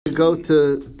Go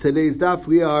to today's daf.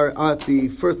 We are at the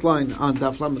first line on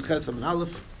daf Lamed Ches and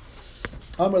Aleph.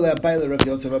 Amar le'Abai Rav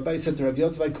Yosef. Abai said to Rav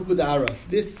Yosef, "Kubud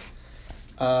This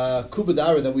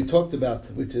kubud that we talked about,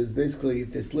 which is basically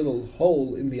this little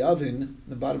hole in the oven,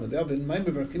 the bottom of the oven. What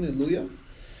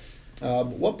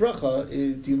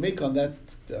bracha do you make on that?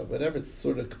 Whatever, it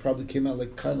sort of probably came out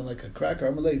like kind of like a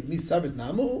cracker.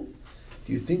 Do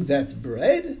you think that's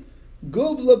bread?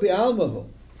 Guvla be'almahu.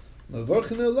 That's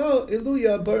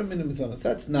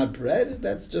not bread.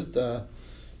 That's just I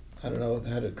don't know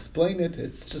how to explain it.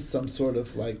 It's just some sort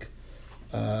of like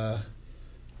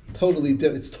totally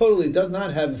does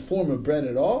not have a form of bread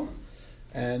at all,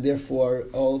 and therefore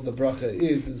all the bracha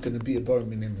is going to be a bar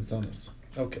minim mizanos.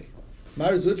 Okay,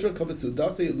 Mar Zutra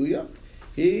Kavasudase Iluya.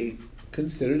 He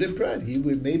considered it bread. He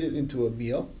made it into a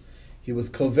meal. He was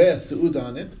koveh suud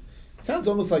on it. Sounds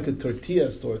almost like a tortilla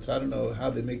of sorts. I don't know how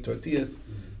they make tortillas.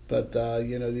 But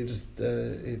they just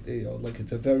like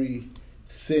it's a very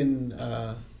thin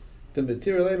the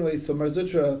material anyway. So Mar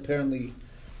Zutra apparently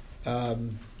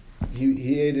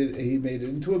he ate it. He made it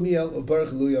into a meal.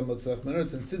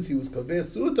 And since he was koveh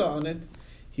suda on it,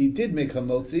 he did make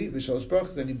hamotzi v'shalosh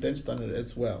brachos, and he benched on it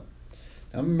as well.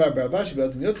 And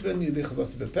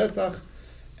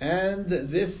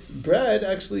this bread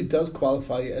actually does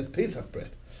qualify as Pesach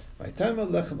bread.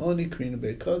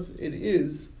 Because it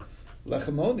is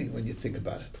lechem oni when you think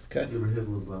about it. Okay. You ever had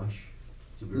lavash?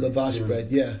 Lavash bread,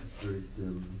 yeah. Very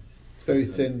thin. It's very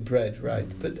thin bread, right?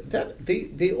 But that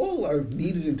they all are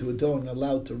kneaded into a dough and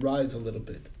allowed to rise a little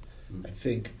bit. I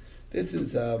think this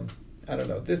is I don't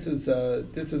know. This is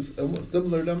almost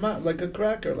similar to like a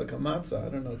cracker, like a matzah. I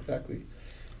don't know exactly.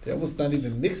 They're almost not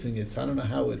even mixing it. So I don't know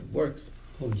how it works.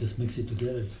 Or just mix it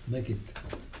together, make it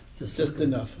just like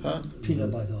enough, huh?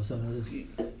 Peanut butter or something like this,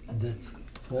 in that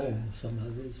form, something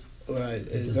like this. Right,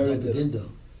 it's just very dump it in though.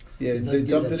 Yeah, they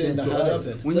dump it in the hot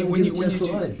oven. When you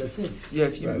do, that's it. Yeah,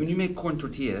 Right. when you make corn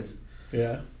tortillas,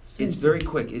 Yeah. it's very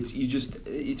quick. You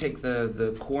take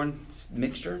the corn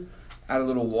mixture, add a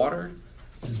little water,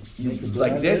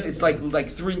 like this. It's like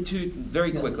 2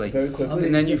 very quickly. Very quickly.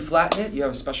 And then you flatten it. You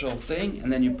have a special thing,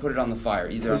 and then you put it on the fire,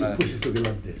 either on Push it to be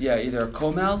like this. either a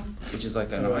komel, which is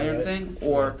like an iron thing,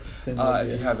 or Same if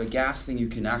idea. you have a gas thing, you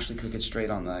can actually cook it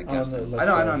straight on the gas. the thing. I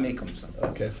know I gas. make them. So.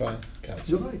 Okay, fine. Gotcha.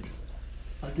 You're right.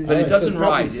 But Alright, it doesn't so it's probably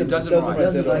rise. It simple. doesn't Doesn't rise.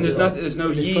 rise at all. And there's no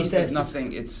And it's yeast. There's fantastic.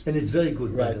 nothing. It's And it's very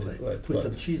good, by Right, the way. right. Put What?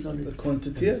 some cheese on The it. corn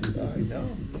tortilla? I know,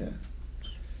 yeah.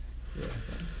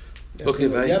 Okay, You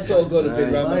have to all go to Beit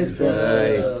Rambam. Right, before-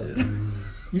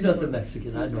 You're not the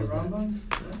Mexican, I know that.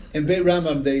 In Beit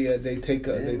Rambam, they take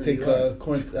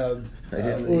corn.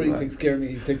 Uri takes care of me.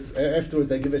 He takes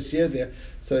afterwards. I give a share there,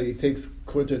 so he takes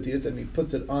corn tortillas and he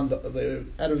puts it on the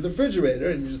out of the refrigerator,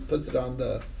 and he just puts it on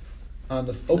the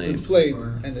open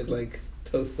flame, and it like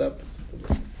toasts up. It's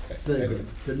delicious. Okay. Very Anyway. good.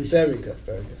 Delicious. Very good.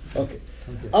 Very good. Okay.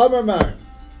 Okay. Amar Mar.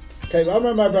 Okay.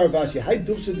 Amar Mar Baravashi. Hai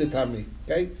dufsha de tamri.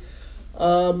 Okay.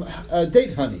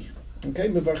 Date honey. Okay.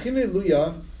 Mevarchine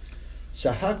luya.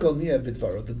 Shahakol niya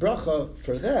bidvaro. The bracha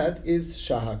for that is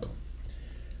shahakol.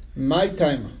 My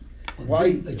time.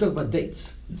 Why? I talk about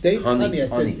dates. Date honey. Honey, I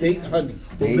said honey. date honey.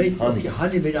 Date honey. Okay,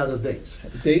 honey made out of dates.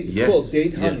 Date. It's Yes, called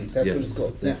date honey. yes, That's yes. what it's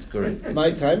called. That's correct.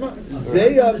 My time.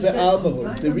 Zeya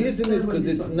ve'almahu. The reason is because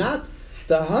it's not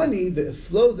the honey that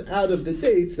flows out of the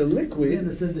date. The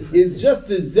liquid is just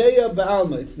the zeya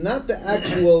ve'alma. It's not the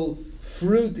actual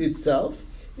fruit itself.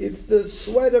 It's the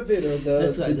sweat of it or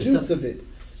That's right, the the juice stuff. of it,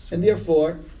 and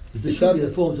therefore. It's the It sugar doesn't-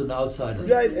 that forms on the outside of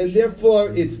it. Right, and therefore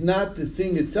it's not the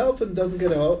thing itself, and doesn't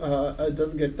get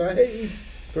tahitz,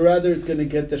 but rather it's going to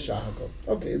get the shahakol.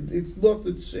 Okay, it's lost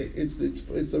its shape,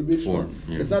 its original. Form,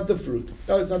 yeah. It's not the fruit.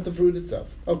 No, it's not the fruit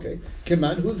itself. Okay,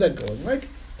 Kiman, who's that going like?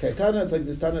 Okay, Tana, it's like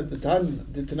this Tana, the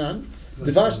Tanan,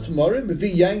 Devash Tmorim,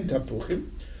 Mevi Yain Tapuchim,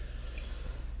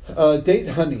 date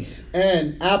honey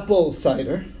and apple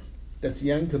cider. That's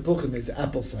Yain Tapuchim is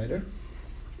apple cider.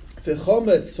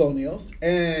 V'chometz phonios,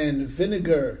 and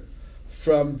vinegar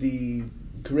from the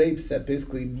grapes that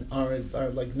basically are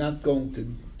like not going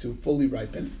to fully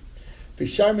ripen.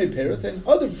 V'sharmei peros, and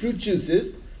other fruit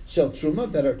juices shel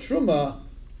truma that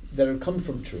are coming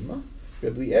from truma.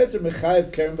 Rabbi Eliezer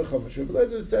mechayev keren v'chomesh. Rabbi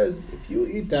Eliezer says if you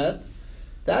eat that,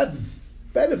 that's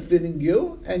benefiting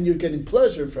you and you're getting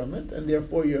pleasure from it, and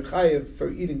therefore you're chayev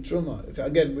for eating truma. If,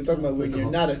 again, we're talking about when you're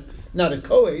not a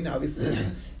kohen, obviously.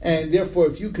 And therefore,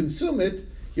 if you consume it,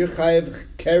 you're chayev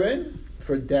keren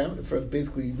for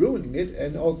basically ruining it,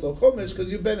 and also chomesh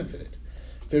because you benefited.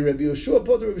 For Rabbi Yeshua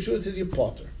potter, Rabbi Yeshua says you're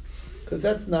potter because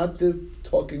that's not the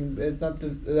talking. It's not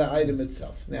the item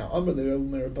itself. Now, Amar le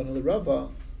Rabbanan le Rava.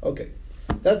 Okay,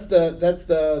 That's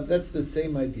the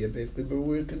same idea basically, but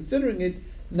we're considering it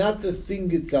not the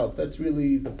thing itself. That's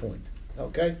really the point.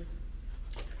 Okay.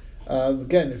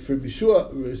 Again, if Rabbi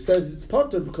Shua says it's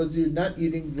potter because you're not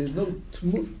eating, there's no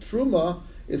truma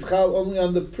is chal only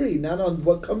on the pri, not on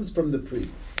what comes from the pri,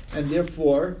 and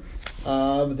therefore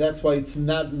that's why it's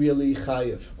not really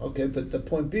chayiv. Okay, but the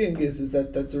point being is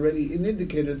that that's already an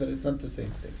indicator that it's not the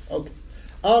same thing. Okay.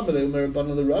 So one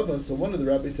of the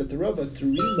rabbis said to Rava,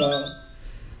 Trima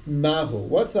mahu.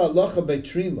 What's the halacha by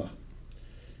trima?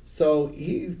 So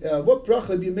what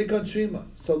bracha do you make on trima?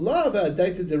 So Lava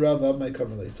adaited the Rava my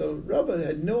kamerle. So Rava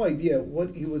had no idea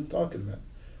what he was talking about.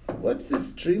 What's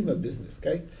this trima business?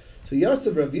 Okay. So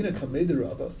Yasser Ravina kamed the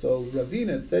Rava. So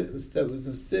Ravina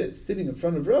was sitting in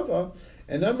front of Rava,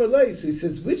 and Amrlei. So he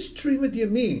says, which trima do you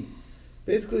mean?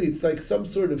 Basically, it's like some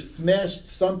sort of smashed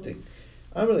something.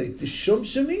 Amrlei, the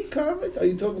shumshami kamed? Are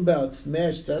you talking about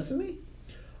smashed sesame?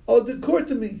 Or the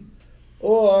kortami?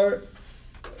 Or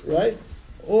right?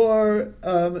 Or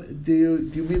do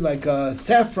you mean like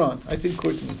saffron? I think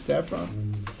kortami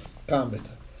saffron. Kamed.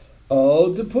 Oh,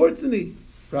 the portzini,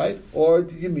 right? Or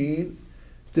do you mean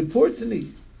the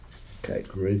portzini? Okay.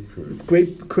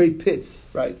 Great pits,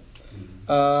 right?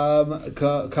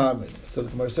 Kamed. So the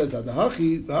Gemara says that the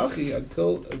hachi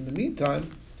until in the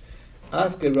meantime,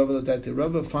 ask a Rava that the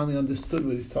Rava finally understood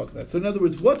what he's talking about. So in other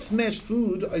words, what smashed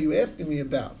food are you asking me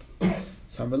about?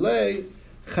 Samalei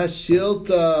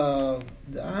chashilta.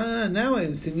 Now I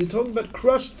understand. You're talking about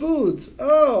crushed foods.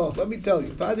 Oh, let me tell you.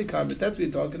 Vadi Karmet, that's what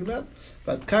you're talking about.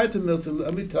 But Karta Milsa,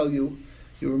 let me tell you,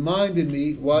 you reminded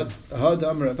me what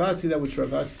Hadam Ravasi, that which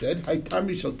Ravasi said. Hay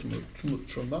tamri shel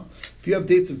truma. If you have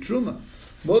dates of truma,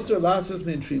 motor lasas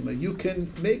min truma, you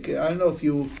can make it. I don't know if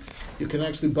you can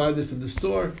actually buy this in the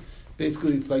store.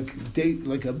 Basically, it's like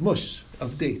a mush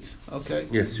of dates. Okay.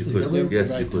 Yes, you could.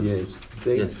 Yes, right. you could. Yes,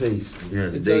 date paste.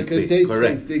 Yes, It's date like a paste. date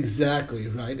Correct. paste. Exactly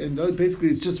right. And basically,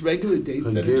 it's just regular dates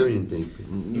Hungarian date paste.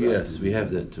 Yes, we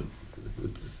have that too.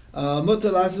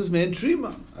 Motalasas man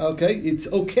trima. Okay, it's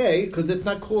okay because it's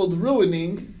not called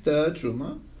ruining the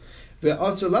truma.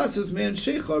 Ve'asarlasas man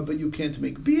shechar, but you can't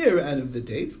make beer out of the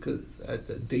dates because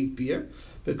the date beer,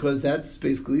 because that's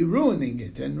basically ruining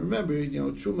it. And remember,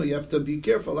 truma, you have to be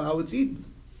careful how it's eaten.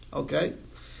 Okay,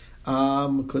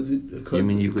 because it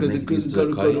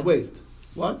could go to waste.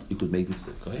 What? You could make this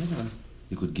a kohen, or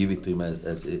you could give it to him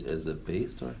as a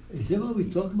paste, or Is that what we're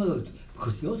talking about?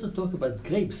 Because we also talk about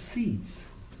grape seeds.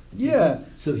 Yeah.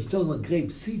 So if you're talking about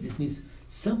grape seeds, it means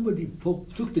somebody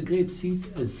took the grape seeds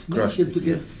and Crushed smashed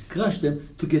them crushed them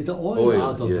to get the oil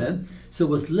out of yeah. them. So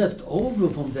what's left over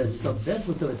from that stuff, that's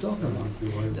what they were talking about.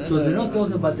 So they're not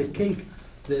talking about the cake,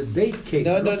 the date cake.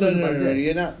 No. They're not talking about that.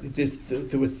 You're not.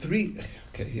 There were three.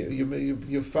 Okay,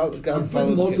 you follow. I'm putting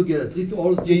them all together.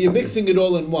 You're mixing it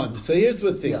all in one. So here's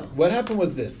the thing. Yeah. What happened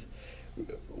was this.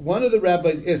 One of the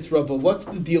rabbis asked Rava, what's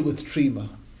the deal with trima?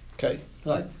 Okay?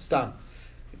 Right. Stop.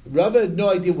 Rava had no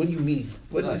idea what do you mean.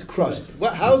 What is Right. crushed?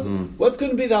 Right. What's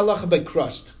going to be the halacha by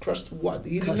crushed? Crushed what?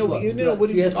 He didn't know what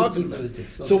he was talking about. Okay.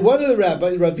 So one of the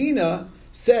rabbis, Ravina,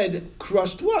 said,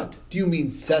 crushed what? Do you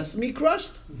mean sesame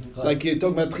crushed? Right. Like you're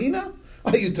talking about trina?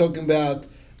 Are you talking about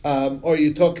or are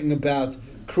you talking about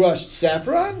crushed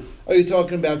saffron? Or are you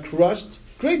talking about crushed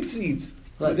grape seeds?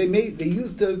 Right. They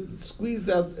used to squeeze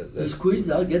out, Squeeze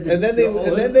out, get the and then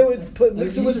they would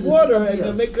mix it with water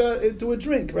and make into a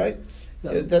drink, right?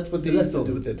 Yeah. That's what they The used to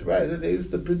do with it, right? They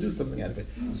used to produce something out of it.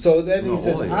 So then he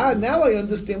says, now I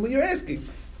understand what you're asking.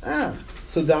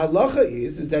 So the halacha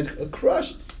is that a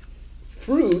crushed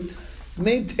fruit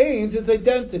maintains its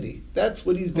identity. That's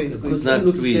what he's basically it's saying.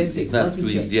 not squeezed. It's not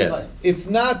squeezed yet. Right. It's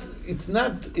not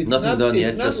Nothing done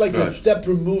yet, not just like crushed. a step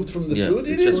removed from the Yeah, fruit.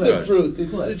 It it's is just the crushed. fruit.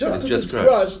 It's Right. just because Just it's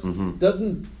crushed. crushed Mhm.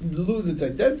 doesn't lose its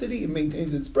identity. It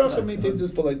maintains its bracha, Right. maintains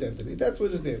its full identity. That's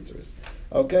what his answer is.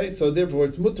 Okay, so therefore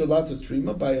it's mutter lasas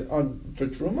truma for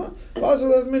truma,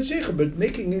 but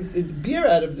making it beer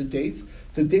out of the dates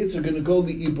are going to go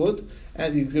the ibud,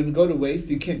 and you're going to go to waste.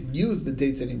 You can't use the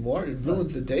dates anymore. It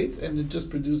ruins the dates, and it just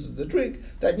produces the drink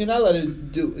that you're not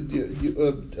allowed to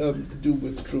do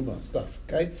with truma stuff.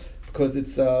 Okay, because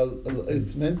it's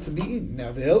meant to be eaten.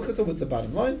 Now the hilchasa, what's the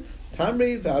bottom line?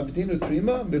 Tamri v'avdinu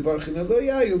trima mivarchin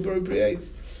aloyayu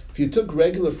b'riyates. If you took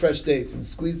regular fresh dates and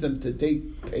squeezed them to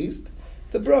date paste,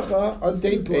 the bracha on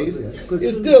date paste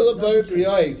is still a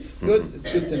b'riyates. Good,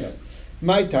 it's good to know.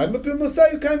 My time, but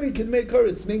b'mosayu can make her.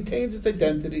 It maintains its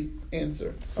identity.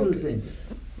 Answer. Okay.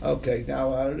 Okay.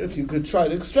 Now, I don't know if you could try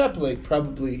to extrapolate.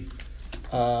 Probably,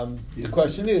 the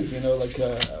question is,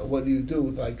 what do you do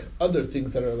with like other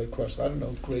things that are like crushed? I don't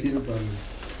know, grape Peanut butter.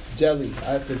 jelly.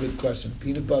 That's a good question.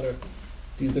 Peanut butter.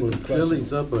 These are Well, good questions.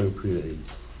 jellies up are pre-aged.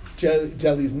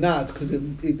 Jelly's not, because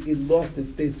it lost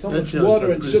it. There's so much Jellies, water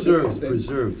but and sugar. in it.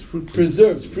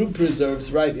 Preserves, Fruit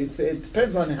preserves, right? It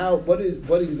depends on what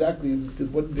exactly is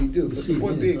what they do. But the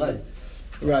point being,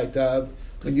 right?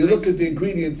 When you look at the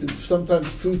ingredients, it's sometimes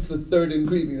fruit's the third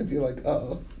ingredient. You're like,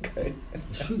 okay.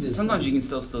 Sometimes you can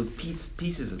still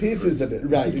pieces of the fruit. Of it,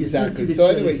 right? Exactly. So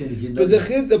anyway, but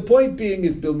the point being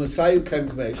is bil masayu kem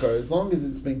kmeikar. As long as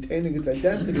it's maintaining its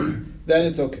identity, then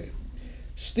it's okay.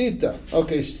 Shtita,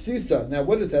 okay, sisa. Now,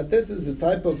 what is that? This is a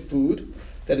type of food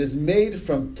that is made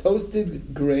from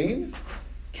toasted grain,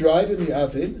 dried in the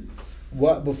oven.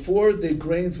 Before the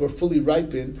grains were fully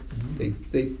ripened,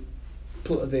 they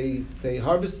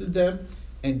harvested them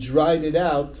and dried it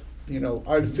out,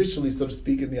 artificially, so to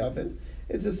speak, in the oven.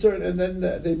 It's a certain, and then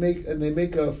they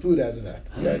make a food out of that.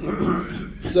 Okay?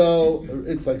 So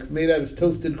it's like made out of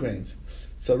toasted grains.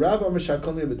 So Rav Amar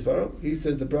Shakolni B'Tvaro, he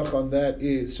says the bracha on that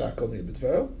is Shakolni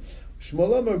B'Tvaro.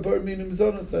 Shmuel Amar Bar Minim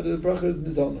Mizonos, that the bracha is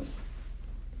Mizonos.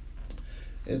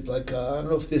 It's like, I don't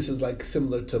know if this is like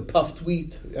similar to puffed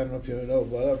wheat, I don't know if you know,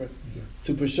 whatever. Yeah.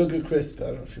 Super Sugar Crisp, I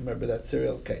don't know if you remember that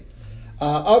cereal, okay.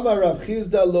 Amar Rav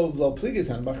Chizda Lo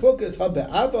Pligisan, Machlokas Ha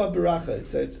Be'ava B'Racha.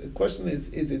 The question is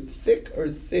it thick or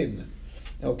thin?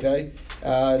 Okay?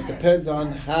 It depends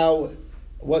on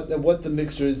what the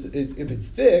mixture is. If it's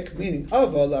thick, meaning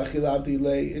ava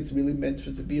lachilabdile, it's really meant for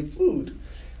it to be a food.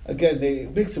 Again, they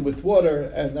mix it with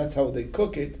water, and that's how they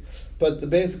cook it. But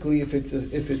basically, if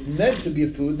it's meant to be a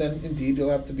food, then indeed it'll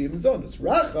have to be a mizonos.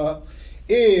 Racha,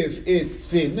 if it's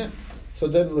thin, so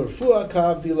then l'rfua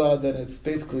kavdila, then it's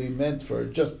basically meant for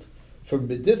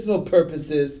medicinal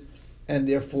purposes, and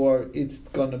therefore it's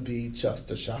gonna be just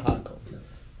a shahako.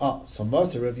 So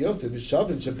Maser Rav Yosef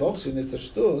B'Shavin Shebokshin is a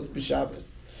shtus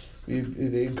b'Shabbos.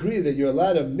 They agree that you're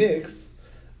allowed to mix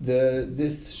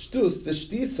this shtus, the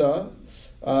shtisa,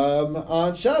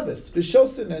 on Shabbos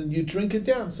b'Shosin, and you drink it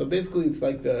down. So basically, it's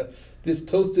like this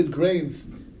toasted grains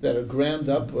that are ground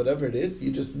up, whatever it is. You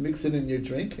just mix it in your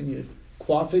drink and you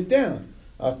quaff it down.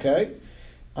 Okay.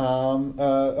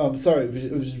 I'm sorry.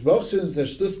 B'Shosin is the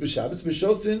shtus b'Shabbos.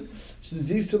 B'Shosin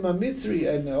Zisum HaMitzri,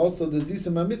 and also the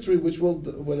Zisum HaMitzri, which will,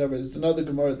 whatever, there's another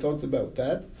Gemara that talks about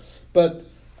that. But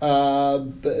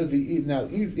if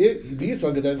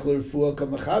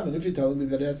you're telling me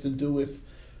that it has to do with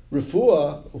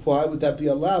refuah, why would that be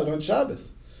allowed on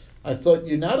Shabbos? I thought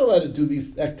you're not allowed to do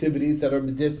these activities that are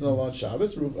medicinal on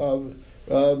Shabbos. Refuah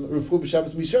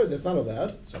b'Shabbos mishar, that's not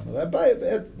allowed. So I'm allowed by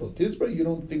it. Well, Tisra, you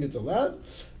don't think it's allowed?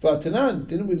 V'atanan,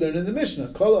 didn't we learn in the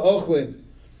Mishnah? Kol ha'ochlin.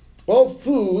 All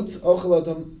foods,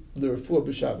 ochalatam l'refuah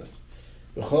b'Shabbos.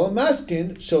 V'chol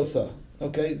maskin shosa.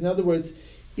 Okay, in other words,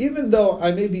 even though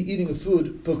I may be eating a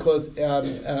food because when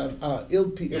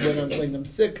I'm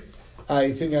sick,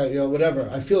 I think whatever,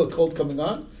 I feel a cold coming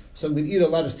on, so I'm going to eat a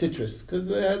lot of citrus because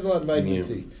it has a lot of vitamin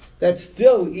C. That's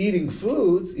still eating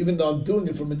foods, even though I'm doing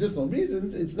it for medicinal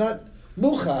reasons. It's not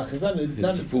muchach. It's not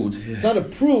a food. Yeah. It's not a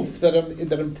proof that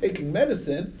I'm taking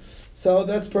medicine. So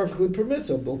that's perfectly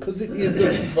permissible because it is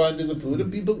defined as a food, and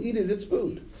people eat it as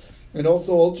food. And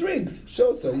also all drinks.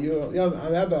 So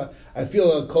I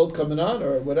feel a cold coming on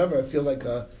or whatever. I feel like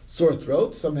a sore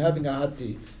throat, so I'm having a hot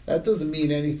tea. That doesn't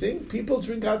mean anything. People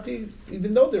drink hot tea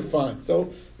even though they're fine.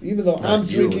 So even though I'm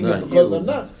drinking it because I'm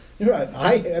not. You're right.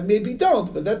 I maybe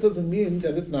don't, but that doesn't mean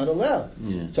that it's not allowed.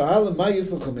 Yeah. So the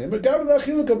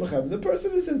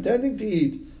person is intending to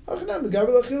eat. And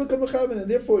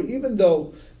therefore, even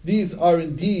though these are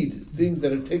indeed things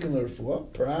that are taken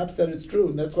l'refuah, perhaps that is true,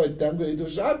 and that's why it's downgraded to a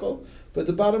shackle, but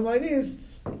the bottom line is,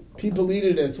 people eat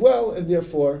it as well, and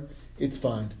therefore, it's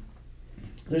fine.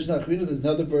 There's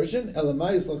another version.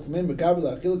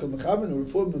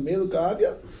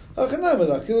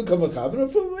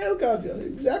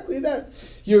 Exactly that.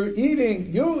 You're eating,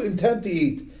 you intend to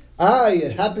eat.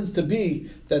 It happens to be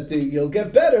that you'll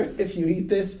get better if you eat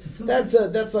this. That's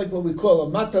like what we call a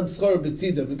matan schor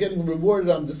b'tzida. We're getting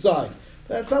rewarded on the side.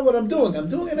 That's not what I'm doing. I'm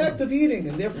doing an act of eating,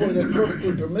 and therefore that's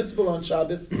perfectly permissible on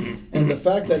Shabbos. And the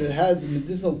fact that it has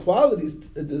medicinal qualities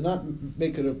does not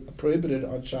make it prohibited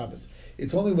on Shabbos.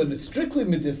 It's only when it's strictly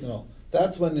medicinal,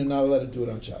 that's when you're not allowed to do it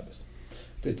on Shabbos.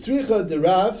 V'tzricha de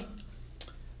Rav,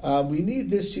 we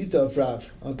need this shita of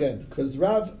Rav, again, because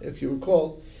Rav, if you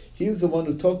recall, he was the one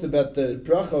who talked about the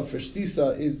bracha for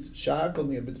shtisa is sha'akol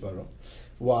niya b'tvaro.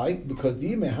 Why? Because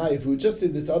the imehai, if we just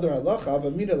did this other halacha,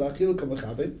 avamina la'achil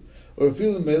kamachavin, or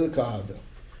afilu me'ilka hava.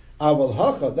 Aval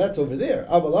hacha, that's over there.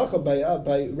 Aval hacha,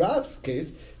 by Rav's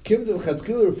case, kim del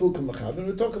chadkil refu kamachavin,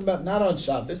 we're talking about not on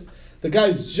Shabbos. The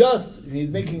guy's he's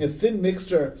making a thin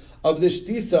mixture of the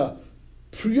shtisa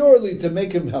purely to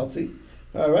make him healthy.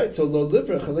 All right, so lo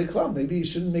livra chalei klam. Maybe you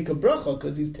shouldn't make a bracha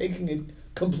because he's taking it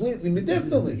completely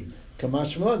medicinally.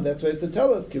 Kamash Malan, that's what to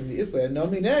tell us. Give the Islam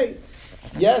nominate.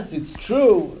 Yes, it's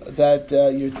true that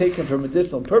you're taken for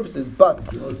medicinal purposes, but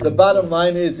the bottom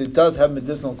line is it does have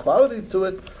medicinal qualities to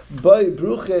it. By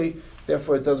bruche,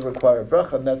 therefore it does require a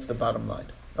bracha, and that's the bottom line.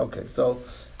 Okay, so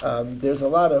there's a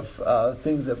lot of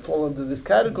things that fall into this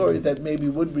category that maybe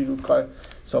would be required.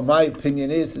 So my opinion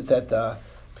is that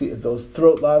those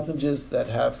throat lozenges that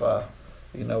have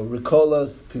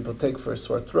Ricolas people take for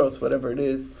sore throats, whatever it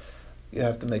is, you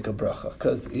have to make a bracha.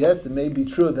 Because yes, it may be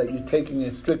true that you're taking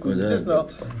it strictly medicinal,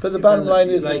 but the bottom line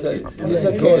is it's a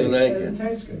candy. It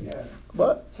tastes good, yeah.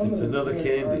 What? Some It's of them another are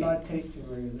candy. not tasting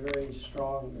very good. They're very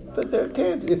strong. They're not- But they're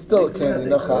candy. It's still a candy,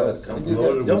 no chalas.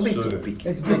 Loaded Don't with be so sugar. picky.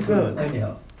 It's good,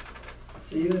 anyhow.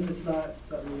 So even if it's not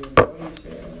something you enjoy, you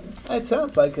say, It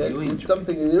sounds like it. You It's enjoy.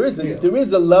 something. There is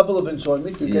Yeah. a level of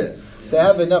enjoyment. You get. They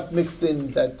have enough mixed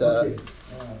in that. Okay.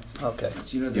 Okay.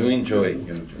 So, you know, You enjoy.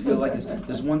 You like this.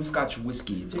 There's one Scotch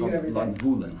whiskey. It's Take it called every day.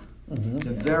 Lagvulin. It's a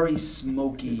very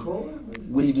smoky cola?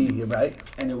 whiskey, BD, you're right.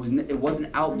 and it wasn't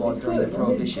outlawed during the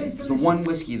Prohibition. It was the one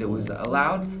whiskey that was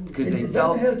allowed because they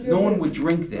felt no one would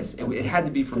drink this. It had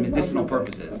to be for medicinal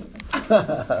purposes.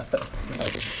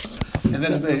 And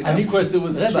then, of course, it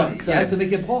was. Rebbe, strong. so I have to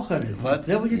make a bracha on it. What? Is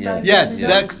that what you're Yeah. talking Yes, about?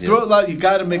 that throat loud. You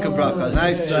got to make a bracha.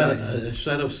 Nice. A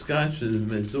shot of scotch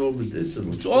is it's all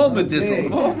medicinal. It's all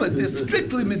medicinal. All it's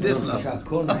strictly medicinal.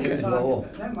 Shakon,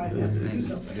 Yehezro. That might have to do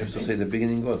something. You have to say the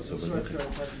beginning also. Sore throat,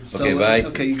 So, Okay, bye.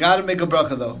 Okay, you got to make a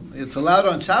bracha though. It's allowed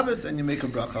on Shabbos, and you make a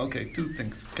bracha. Okay, two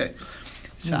things. Okay,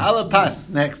 Sha'ala pas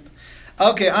next.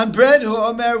 Okay, on bread, hu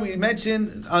omer, we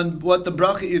mentioned on what the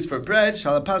bracha is for bread.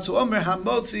 Sha'ala pas hu omer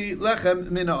hamotzi lechem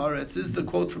min haaretz. This is the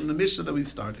quote from the Mishnah that we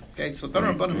started. Okay, so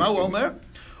Tanur Rabbanan ma hu omer.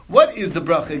 What is the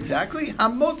bracha exactly?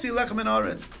 Hamotzi lechem min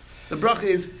haaretz. The bracha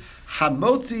is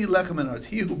hamotzi lechem min haaretz.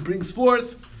 He who brings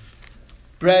forth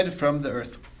bread from the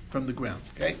earth, from the ground.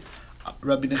 Okay.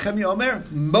 Rabbi Nechemia Omer,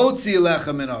 motzi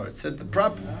lechem min haaretz. Said the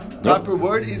proper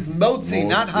word is motzi,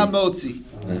 not hamotzi,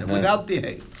 without the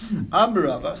hay.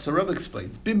 Amrava, so Rabbi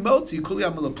explains, bimotzi kuli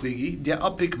amalapligi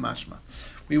de'apik mashma.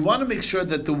 We want to make sure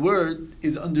that the word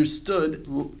is understood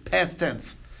past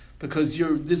tense, because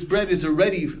this bread is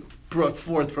already brought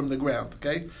forth from the ground.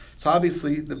 Okay, so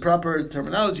obviously the proper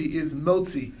terminology is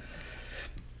motzi.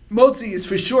 Motzi is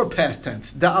for sure past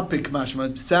tense. Da'apik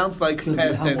mashma sounds like Should be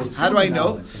past tense. hamotzi How do I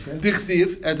know? okay.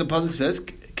 Dichsiv, as the pasuk says,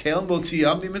 Kel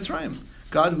motziyam miMitzrayim.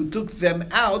 God who took them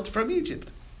out from Egypt.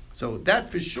 So that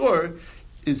for sure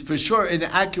is an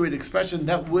accurate expression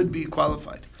that would be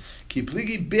qualified.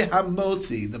 Kipligi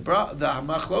bihamotzi. The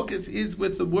hamachlokus is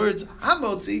with the words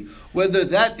hamotzi, whether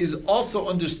that is also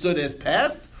understood as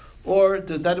past, or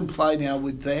does that imply now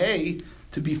with the hay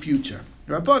to be future?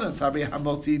 Rabbanan sabri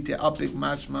hamotzi de'apik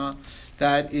mashma,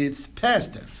 that it's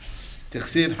past tense.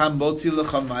 Tichsiv hamotzi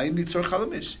lechamayim mitzor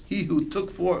chalamish. He who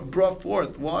brought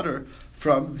forth water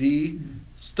from the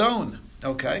stone.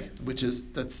 Okay,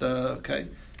 okay.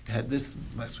 We had this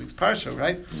last week's parsha,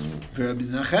 right? Rabbi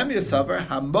Nechemia savar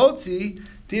hamotzi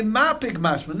de'mapik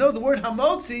mashma. No, the word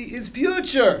hamotzi is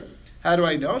future. How do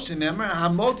I know? Shenemar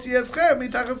hamotzi eschem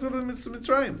mitachas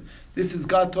mitzrayim. This is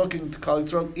God talking to Klal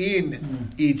Yisrael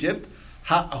in Egypt,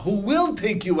 who will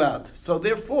take you out. So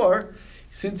therefore,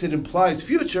 since it implies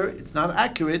future, it's not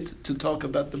accurate to talk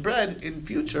about the bread in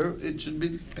future. It should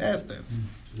be past tense.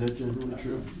 Is that generally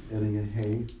true? Adding a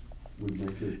hay would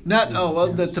make it...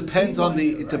 That depends on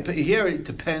here it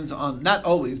depends on, not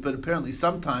always, but apparently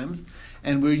sometimes,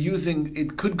 and we're using,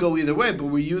 it could go either way, but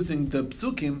we're using the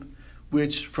psukim,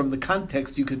 which from the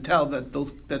context you could tell that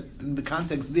in the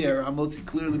context there, hamotzi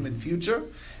clearly meant future,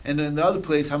 and in the other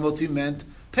place, hamotzi meant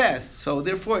past. So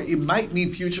therefore, it might mean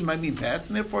future, might mean past,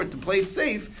 and therefore, to play it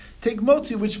safe, take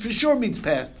motzi, which for sure means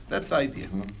past. That's the idea.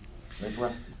 Like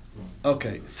rusty.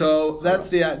 Okay, so that's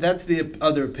the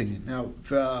other opinion. Now,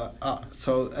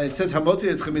 so it says hamotzi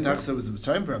is chemitachsa was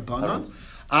time for Rabbanan.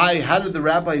 How did the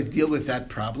rabbis deal with that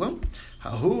problem?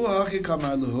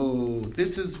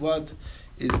 This is what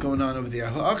is going on over there.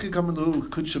 This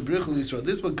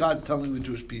is what God's telling the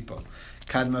Jewish people.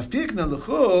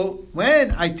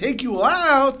 When I take you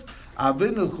out, I'm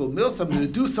going to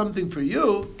do something for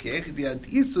you. I'm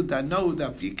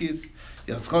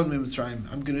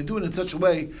going to do it in such a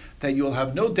way that you'll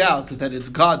have no doubt that it's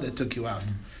God that took you out.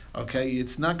 Okay,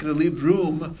 it's not going to leave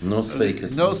room. No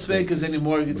sveikas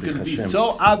anymore. It's going to be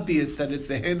so obvious that it's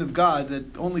the hand of God that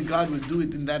only God would do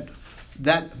it in that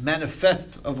that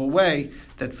manifest of a way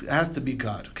that has to be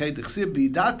God. Okay,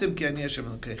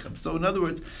 so in other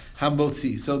words,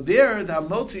 hamotzi. So there, the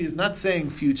hamotzi is not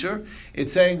saying future.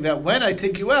 It's saying that when I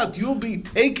take you out, you'll be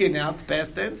taken out,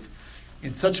 past tense,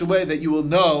 in such a way that you will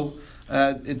know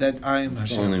that I am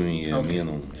Hashem. Okay.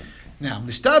 Now,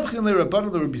 Mishtabchin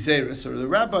leRabbanan leRabbi Zera. So the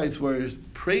rabbis were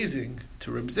praising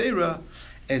to Rabbi Zera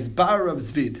as Bar Rab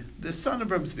Zvid, the son of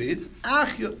Rab Zvid,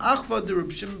 Achva de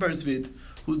Rab Shimon Bar Zvid,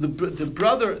 who's the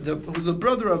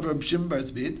brother of Rab Shimon Bar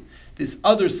Zvid, this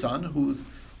other son who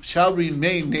shall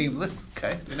remain nameless.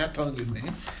 Okay, we're not telling his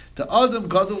name. The Adam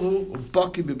Gadol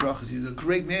Baki B'Brachas. He's a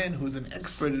great man who's an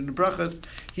expert in the brachas.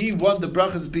 He won the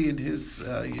brachas bee in his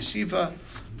yeshiva.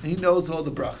 He knows all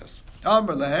the brachas.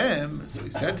 Amar lahem. So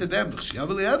he said to them,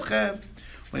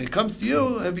 when it comes to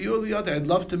you, I'd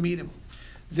love to meet him.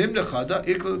 Zimna Chada,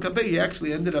 Ikl Kabeh, he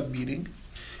actually ended up meeting.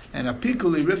 And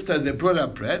Apikuli Rifta, they brought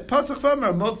out bread. Pasach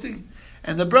Vamar, Motzi.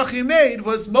 And the bracha he made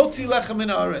was Motzi Lechem in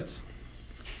Haaretz.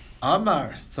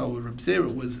 Amar, so Reb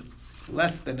Zera was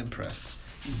less than impressed.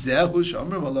 Zehu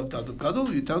Shomer, Malav Adam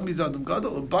Gadol, you tell me he's Adam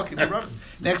Gadol, a Baki Brachas,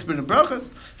 an expert in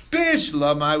brachas.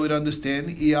 Bishlam, I would understand.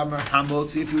 Iyamar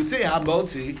Hamotzi, if you would say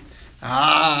Hamotzi,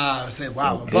 say,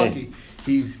 wow, okay. Baki.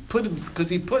 He put him because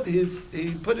he put his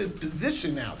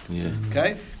position out. Yeah.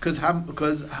 Okay, because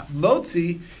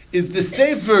Motzi is the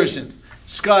safe version.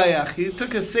 Shkayach, he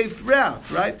took a safe route,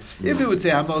 right? If he would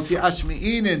say Hamotzi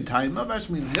Ashmi'in in time of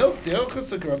Ashmi'in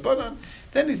Hilchas Rabbanan,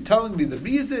 then he's telling me the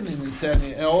reason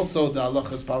and also the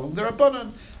halachas following the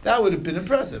Rabbanan. That would have been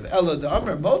impressive. Ela the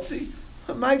Amar Motzi.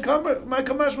 My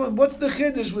kamashman, what's the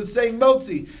chiddush with saying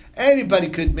Motzi? Anybody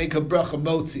could make a bracha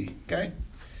Motzi, okay?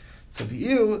 So for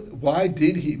you, why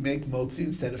did he make Motzi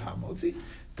instead of Hamotzi?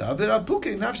 David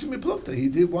Apuke Nafshi Miplukta.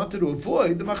 He wanted to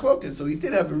avoid the machlokas, so he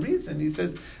did have a reason. He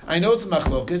says, I know it's a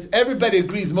machlokas. Everybody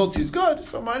agrees Motzi is good,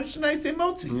 so why shouldn't I say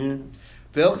Motzi?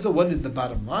 So what is the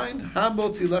bottom line?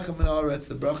 Hamotzi lechem min haaretz.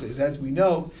 The bracha is, as we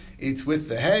know, it's with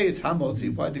the hay. It's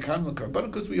hamotzi. Why the kanal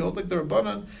karbanon? Because we hold like the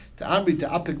rabbanon to amri to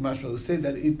apik mashma who say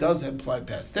that it does imply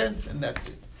past tense, and that's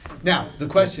it. Now the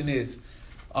question is,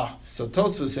 so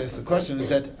Tosfos says the question is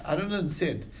that I don't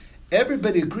understand.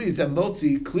 Everybody agrees that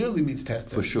motzi clearly means past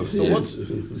tense. For sure.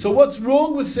 So what's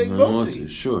wrong with saying motzi?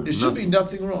 Sure. There should be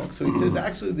nothing wrong. So he says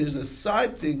actually there's a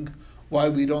side thing why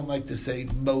we don't like to say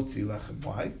motzi lechem.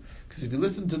 Why? Because if you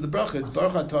listen to the bracha, it's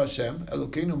Baruch Atah Hashem,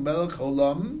 Elokeinu Melech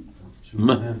Olam. Two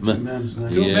mems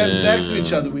next to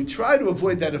each other. We try to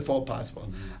avoid that if all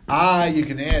possible. You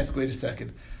can ask, wait a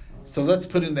second. So let's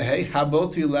put in the hey,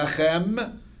 Hamotzi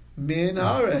Lechem Min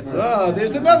Haaretz.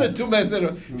 There's another two mems.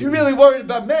 If you're really worried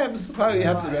about mems, probably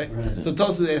have to, right? So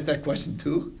Tosfos asked that question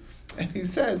too. And he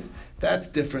says, that's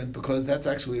different because that's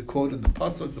actually a quote in the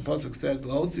Pasuk. The Pasuk says,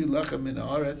 L'hotzi Lechem Min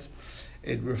Haaretz.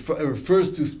 It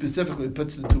refers to specifically,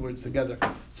 puts the two words together.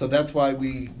 So that's why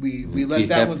we let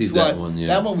that one slide.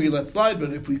 That one we let slide,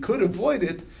 but if we could avoid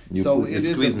it, you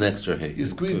squeeze an extra hay. You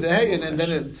squeeze the hay, and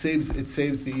then it saves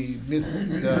the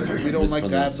we don't like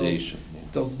to have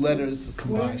those letters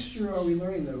combined. What extra are we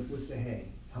learning though with the hay?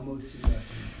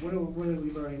 What are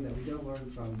we learning that we don't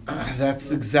learn from? That's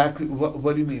exactly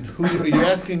what do you mean? You're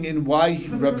asking in why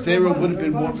Rab Zera would have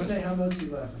been more.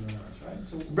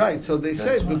 Right, so they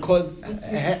say because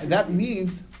that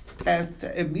means past.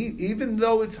 Even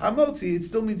though it's hamotzi, it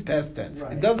still means past tense.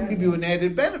 Right, it doesn't give you an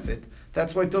added benefit.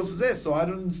 That's why Tosfos says. So I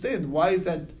don't understand why is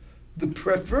that the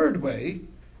preferred way.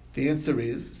 The answer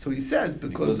is so he says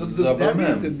because of that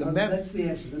reason. The that's the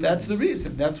answer. That's the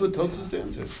reason. That's what Tosfos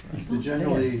answers.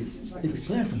 Generally, it's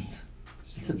pleasant.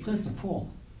 It's a pleasant form.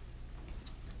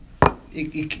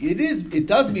 It is. It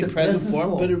does mean present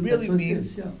form, but it really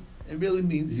means. It really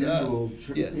means the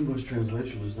English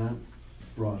translation is not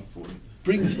brought forth.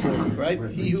 Brings forth, right?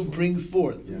 He who brings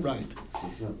forth, right?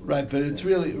 So right, but it's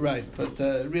really right. But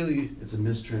really, it's a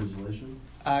mistranslation.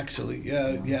 Actually,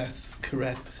 yes,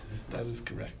 correct. That is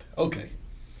correct. Okay.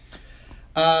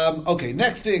 Okay.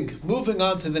 Next thing. Moving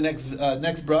on to the next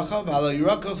bracha. Vala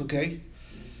Yirakos. Okay.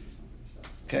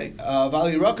 Okay. Vala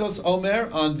Yirakos Omer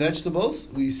on vegetables.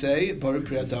 We say Bari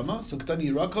Priyadama. Suktani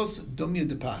Yirakos Dumya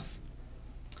de Pas.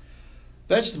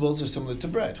 Vegetables are similar to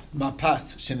bread.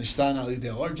 Mapas shenishtan ali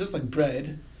deor, just like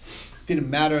bread. Didn't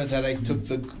matter that I took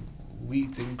the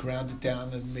wheat and ground it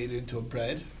down and made it into a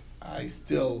bread. I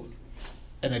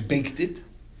baked it.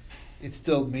 It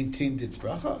still maintained its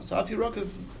bracha. So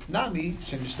afirakas nami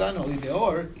shenishtan ali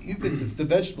deor, even if the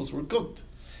vegetables were cooked,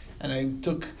 and I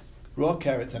took raw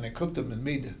carrots and I cooked them and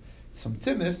made some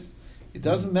tzimis, it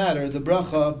doesn't matter. The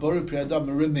bracha bori priyadam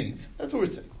remains. That's what we're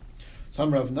saying.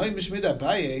 Some Rav Noy Mishmid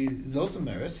Abaye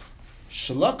Zosameres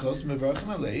Shalakos Mevarchan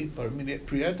Alei Bar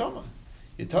Priyadama.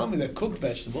 You're telling me that cooked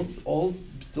vegetables all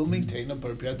still maintain a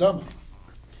bar b'yadama.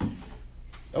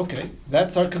 Okay,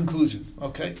 that's our conclusion.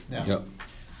 Okay, now. Yeah.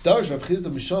 Darsh Rav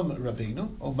Chisda Mishom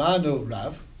Rabbeinu, Omanu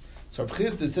Rav. So Rav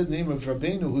Chisda said the name of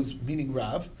Rabbeinu, who's meaning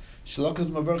Rav. Shalakas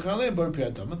Mabarach Alei Bar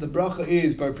Priyatama. The bracha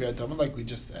is Bar Priyatama, like we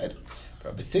just said.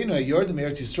 Rabbi Seinu Yordim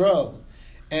Eretz Yisrael,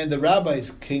 and the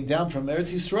rabbis came down from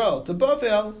Eretz Yisrael to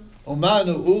Bavel.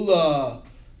 Omanu Ula,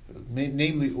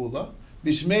 namely Ula.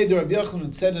 Bishmei de Rabbi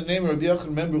Yochanan said the name of Rabbi Yochanan.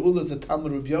 Remember, Ula is a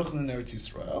Talmud Rabbi Yochanan in Eretz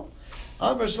Yisrael.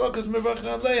 Amar Shalakas Mabarach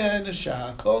Alei and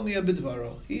Shahakol Nia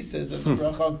Bidvaro. He says that the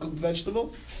bracha on cooked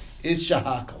vegetables is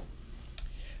Shahakol.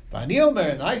 Bani Omer,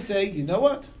 and I say, you know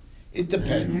what? It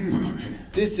depends.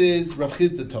 This is Rav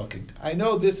Chisda talking. I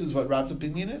know this is what Rav's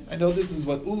opinion is. I know this is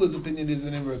what Ula's opinion is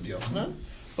in Rabbi Yochanan.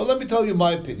 But let me tell you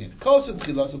my opinion. If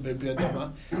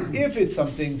it's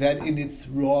something that in its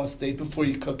raw state, before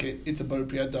you cook it, it's a bar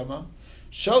priyadama,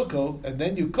 shalko, and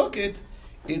then you cook it,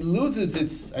 it loses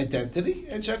its identity,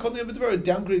 and shakol niyabedvaro, it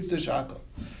downgrades to shakol.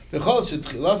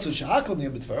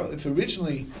 If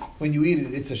originally, when you eat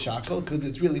it, it's a shakol, because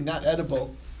it's really not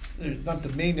edible, it's not the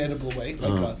main edible way,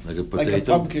 like a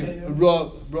pumpkin, a raw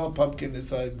pumpkin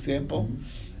is an example.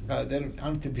 I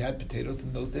don't think we had potatoes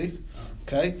in those days.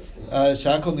 Okay,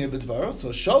 shakol niyabedvaro. So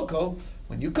shalko,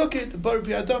 when you cook it, the bar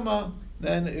priyadama,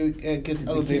 then it gets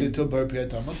elevated to a bar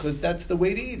priyadama because that's the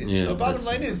way to eat it. Yeah, so bottom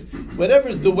line is,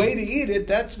 whatever's the way to eat it,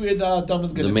 that's where the adama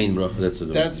is going to be. The main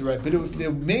bracha, that's right. But if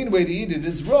the main way to eat it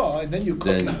is raw, and then you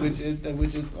cook it,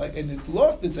 which is like, and it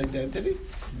lost its identity,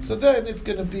 so then it's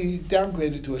going to be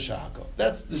downgraded to a shahako.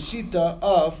 That's the shita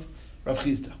of Rav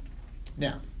Chisda.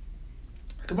 Now,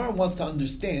 Gemara wants to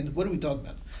understand, what are we talking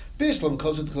about? Bishlam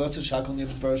kosher t'chalasa shakol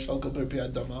niyabedvar shalko bar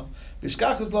priyadama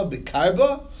bishkachas la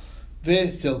bekarba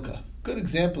vesilka. Good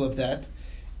example of that,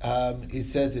 it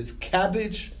says, is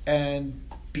cabbage and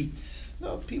beets.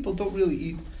 No, people don't really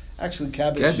eat, actually,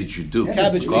 cabbage. Cabbage you do.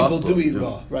 Cabbage people do eat yeah.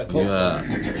 raw, right, coleslaw.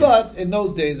 Yeah. But in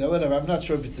those days, or whatever, I'm not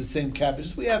sure if it's the same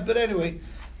cabbage we have, but anyway.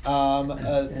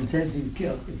 And then you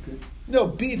kill. No,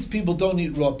 beets, people don't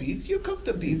eat raw beets. You cook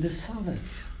the In beets. the salad.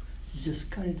 You just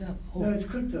cut it up. No, it's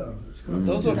cooked though. It's cooked.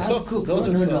 Those are cooked. Those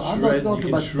are No, cooked. I'm not talking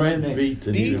about shred bread. beet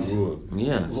and eat Beets? it raw.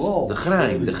 Yes. Whoa. The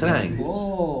grain.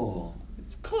 Whoa.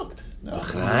 It's cooked. No.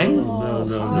 The grain?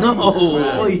 No.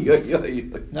 Oy.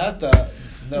 Not the...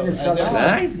 No, It's I never-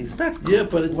 Grain? It's not good. Yeah,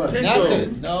 but it's not the...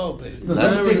 pickled. No, but it's No, not...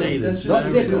 not Marinated. pickles. That's Not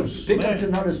just pickles. juice. Pickles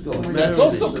another story. That's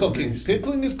also Marinated. cooking.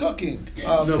 Pickling is cooking.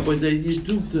 No, but you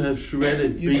do have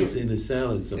shredded You beets do- in a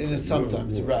salad.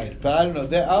 Sometimes, right. But I don't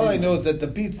know. All I know is that the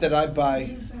beets that I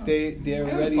buy, they're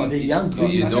already... The young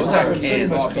Those are Pretty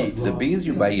canned much beets. The beans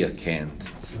you buy are canned.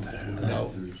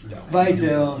 No. Right,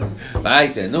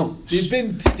 Weiter, no. They've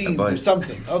been steamed Boy. or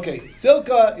something. Okay,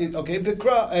 silka,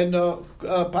 vikra, and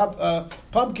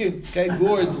pumpkin, okay,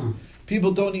 gourds.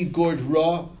 People don't eat gourd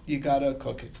raw. You gotta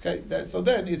cook it. Okay, so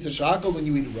then it's a shakal when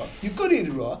you eat it raw. You could eat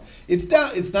it raw. It's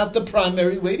not the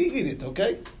primary way to eat it.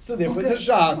 Okay, so therefore it's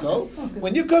a shakal.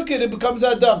 When you cook it, it becomes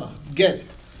adama. Get it?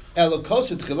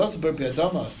 Elokoshet chilas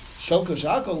adama shoko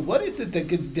shakal. What is it that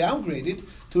gets downgraded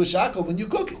to a shakal when you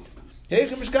cook it?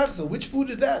 So which food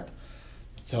is that?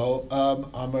 So,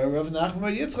 Amar Rav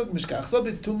Nachman Yitzchak Mishkachla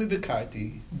Betumi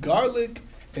Bekarti, garlic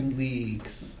and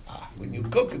leeks. When you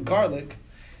cook garlic,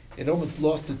 it almost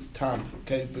lost its time.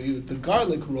 Okay, but the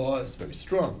garlic raw is very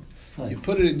strong. You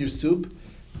put it in your soup,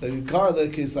 the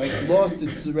garlic is like lost.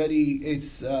 It's already.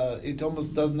 It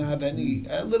almost doesn't have any.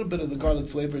 A little bit of the garlic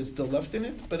flavor is still left in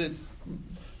it, but it's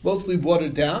mostly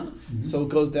watered down, so it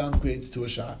goes down grades to a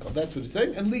shakal. That's what it's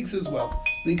saying. And leeks as well.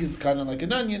 Leek is kind of like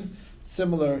an onion.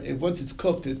 Similar, once it's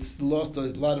cooked, it's lost a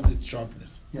lot of its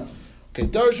sharpness. Yeah. Okay,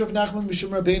 Darish Rav Nachman Mishum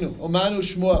Rabbeinu, Omanu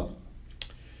Shmuel.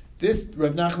 This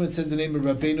Rav Nachman says the name of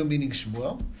Rabbeinu meaning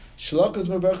Shmuel. Shlokas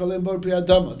Mavarch Alim Bar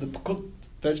Priyadama. The cooked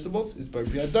vegetables is Bar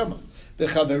Priyadama. The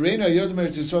Chaverenu Ayod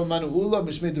Meretz Yisrael Manu Ula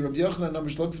Mishmei de Rabbi Yochanan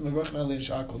Number Shlokas Mavarch Alim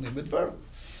Shakol Nimedvar.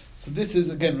 So this is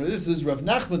Rav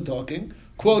Nachman talking,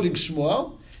 quoting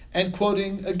Shmuel, and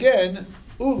quoting again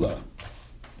Ula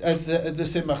as the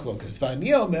same machlokas.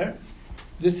 V'ani Omer.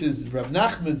 This is Rav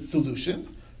Nachman's solution.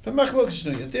 But machlokas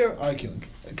shnuya, they're arguing.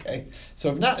 Okay,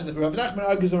 so Rav Nachman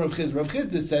argues on Rav Chisda. Rav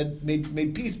Chisda said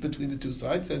made peace between the two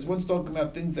sides. Says one's talking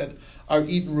about things that are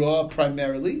eaten raw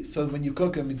primarily, so when you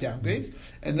cook them it downgrades,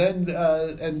 and then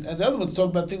and the other one's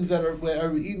talking about things that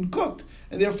are eaten cooked,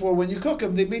 and therefore when you cook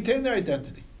them they maintain their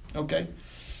identity. Okay.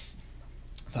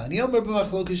 I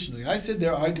said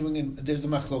they're arguing, and there's a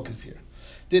machlokas here.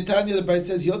 The Tanya, the Brayta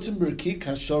says, Yotzim Berkik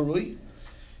HaShorui,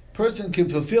 person can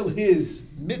fulfill his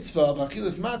mitzvah of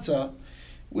Achilas Matzah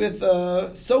with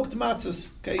soaked matzahs.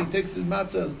 Okay, he takes his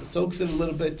matzah, soaks it a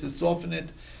little bit to soften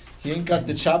it. he ain't got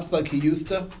the chops like he used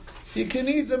to, he can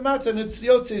eat the matzah and it's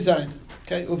yotze zayin.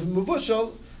 Okay, of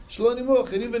mevushal shloni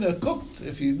much, and even a cooked,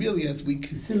 if he really has It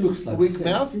still looks like weak the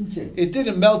same. mouth, Didn't change. it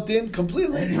didn't melt in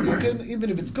completely. You can, even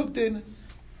if it's cooked in,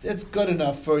 it's good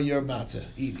enough for your matzah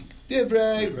eating.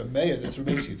 Divrei Rameya, that's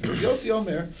Rabbi Shita. Yotzi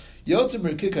Omer, Yotzi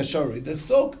Merkik Hashari, they're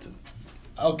soaked.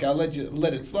 Okay, I'll let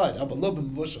it slide. I'm a little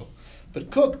bit bushel. But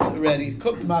cooked already,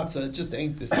 cooked matzah, it just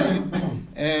ain't the same.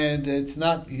 And it's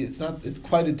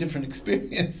quite a different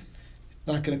experience. It's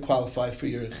not going to qualify for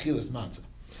your chilas matzah.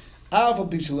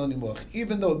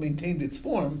 Even though it maintained its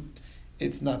form,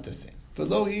 it's not the same.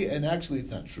 Velohi, and actually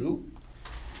it's not true.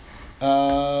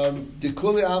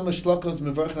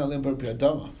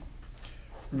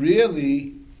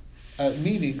 Really,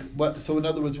 meaning what? So in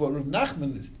other words, what Rav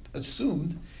Nachman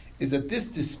assumed is that this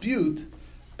dispute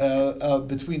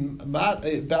between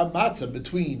matzah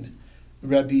between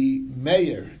Rabbi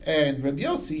Meir and Rabbi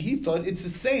Yossi, he thought it's the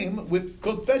same with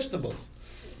cooked vegetables.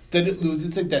 Did it lose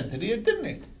its identity or didn't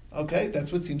it? Okay,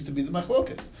 that's what seems to be the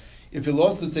machlokas. If it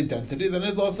lost its identity, then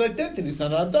it lost its identity. It's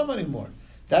not Adam anymore.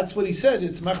 That's what he said.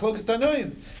 It's machlokas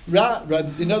tanoim.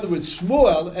 In other words,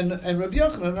 Shmuel and Rabbi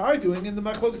Yochanan are arguing in the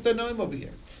machlokas tanoim over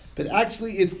here. But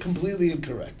actually, it's completely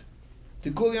incorrect.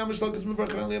 Everybody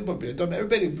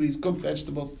agrees cooked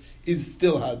vegetables is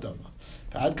still hadama.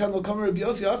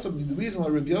 The reason why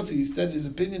Rabbi Yossi said his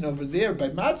opinion over there by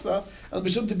matzah,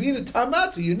 to be a tam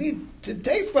matzah, you need to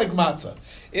taste like matzah.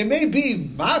 It may be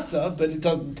matzah, but it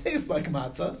doesn't taste like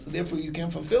matzah, so therefore you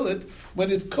can't fulfill it when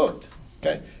it's cooked.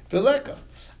 Okay, veleka.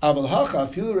 When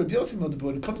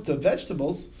it comes to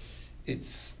vegetables, it's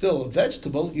still a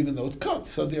vegetable, even though it's cooked.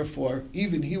 So therefore,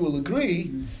 even he will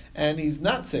agree, and he's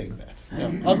not saying that.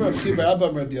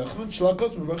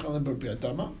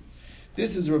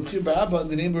 This is Rabbi Chia bar Abba in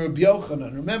the name of Rabbi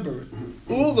Yochanan. Remember,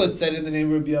 Ula said in the name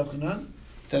of Rabbi Yochanan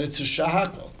that it's a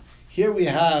shahakal. Here we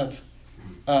have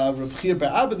Rabbi Chia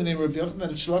bar Abba in the name of Rabbi Yochanan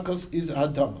that shlakos is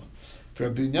hadama. For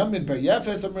Rabbi Binyamin bar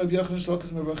Yefes, Rabbi Yochanan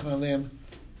shlakos Rabbi Yochanan aleim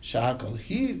shahakal.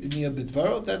 He niya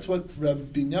b'dvaro. That's what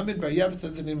Rabbi Binyamin bar Yefes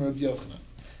says in the name of Rabbi Yochanan.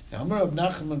 Now, Amar Rabbi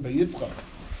Nachman bar Yitzchak.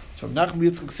 So Rabbi Nachman bar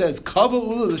Yitzchak says, Kava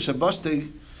Ula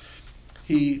l'shabashtei.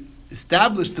 He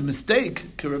established the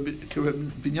mistake,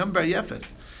 Binyamin bar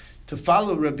Yefes, to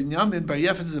follow Rabbi Binyamin bar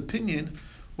Yefes' opinion,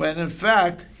 when in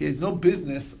fact he has no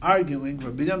business arguing.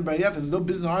 Rabbi Binyamin bar Yefes has no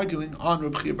business arguing on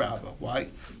Rabbi Chia bar Abba. Why?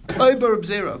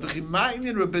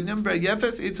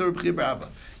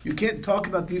 You can't talk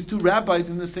about these two rabbis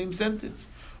in the same sentence.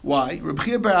 Why? Rabbi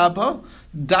Chia bar Abba,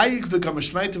 Dayik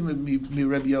v'kamashmaitim mi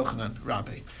Rabbi Yochanan,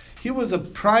 Rabbi. He was a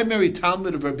primary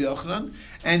Talmud of Rabbi Yochanan,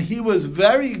 and he was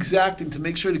very exacting to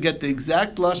make sure to get the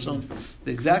exact lashon, the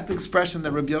exact expression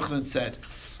that Rabbi Yochanan said.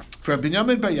 For Rabbi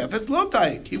Binyamin bar Yefes, lo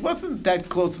daik. He wasn't that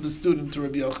close of a student to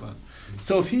Rabbi Yochanan.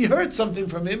 So if he heard something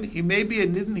from him, he maybe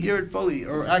didn't hear it fully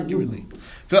or accurately.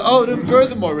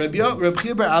 Furthermore, Rabbi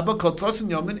Chia bar Abba called Tosin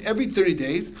Yomin every 30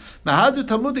 days. Mahadu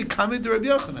Talmudi kamid Rabbi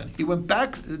Yochanan. He went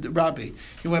back to Rabbi.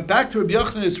 He went back to Rabbi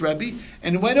Yochanan, his Rabbi,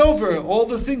 and went over all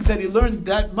the things that he learned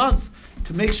that month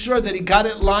to make sure that he got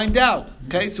it lined out.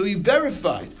 Okay, so he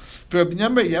verified. For Rabbi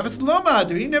Binyamin bar Yefes, lo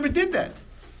mahadur. He never did that.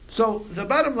 So the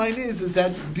bottom line is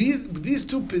that these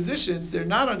two positions, they're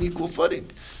not on equal footing.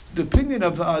 The opinion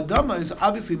of Adama is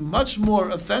obviously much more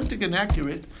authentic and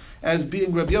accurate as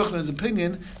being Rabbi Yochanan's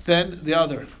opinion than the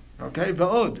other. Okay,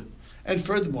 Va'od. And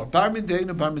furthermore, Bar Midain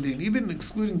and Bar Midain, even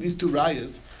excluding these two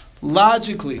rayas,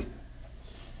 logically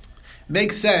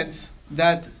makes sense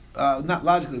that, not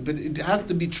logically, but it has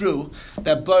to be true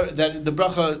that the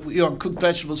bracha on cooked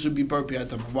vegetables should be bar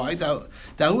b'yadama. Why? Dahu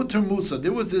termusa.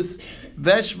 There was this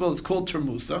vegetable. It's called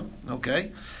termusa.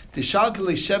 Okay, it's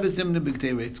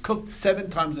cooked 7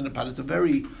 times in a pot. It's a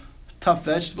very tough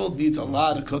vegetable. It needs a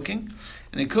lot of cooking,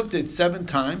 and they cooked it 7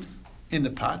 times in the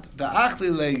pot. Then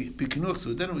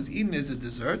it was eaten as a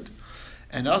dessert.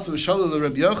 And also, Rabbi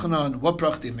Yochanan, what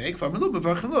bracha they make? The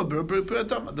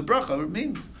bracha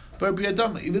remains bar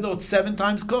b'yadama, even though it's 7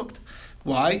 times cooked.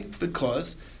 Why?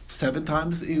 Because 7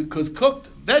 times, because cooked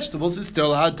vegetables is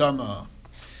still hadama.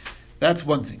 That's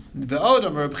one thing. I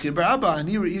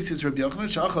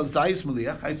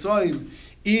saw him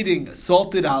eating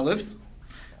salted olives.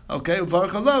 Okay, and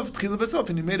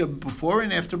he made a before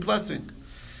and after blessing.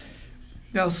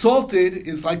 Now, salted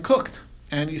is like cooked.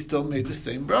 And he still made the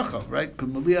same bracha, right?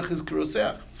 Meliach is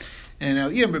karoseach. And now,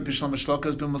 Rabbi Shlomo Shloka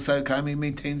has been Mosai Kaim, he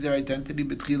maintains their identity,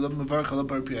 Betchila, Mevarch ala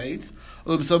bar Priya Eitz,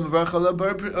 Ulubso Mevarch ala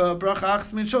bar Bracha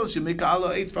Achs Min Shol, you make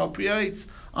Allah Eitz for all Priya Eitz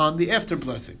on the after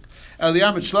blessing.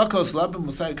 Eliyam et Shlokos Labim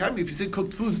Mosai Kaim, if you say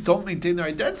cooked foods don't maintain their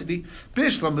identity,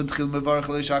 Bishlam Betchil Mevarch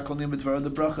ala Shakol Nimitvar, the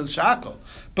Bracha is Shakol.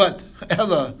 But,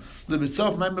 Ella,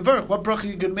 Libisof, my Mevarch, what Bracha are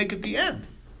you going to make at the end?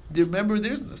 Do you remember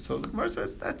there's this? So the Gemara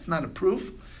says that's not a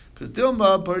proof. Because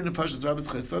Dilma, Bari Nefashos, Rabbis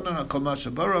Chesonon, Kol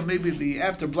Shabara, maybe the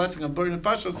after blessing of Bari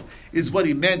Nefashos is what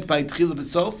he meant by Tchila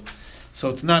B'Sof.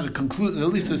 So it's not a conclusive, at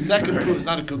least the second proof is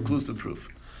not a conclusive proof.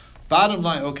 Bottom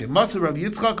line, okay. Masa Rav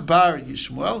Yitzchak Bar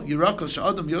Yishmuel, Yirakos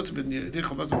Sha'adam Yotzeb Ben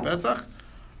Yerichah Basar Pesach.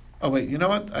 Oh wait, you know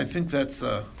what? I think that's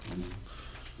a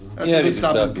good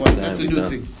stopping point. That's a new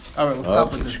thing. All right, we'll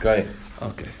stop with this.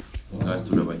 Okay. Guys,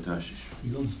 to Rabbi Tashish.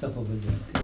 You don't stop over there.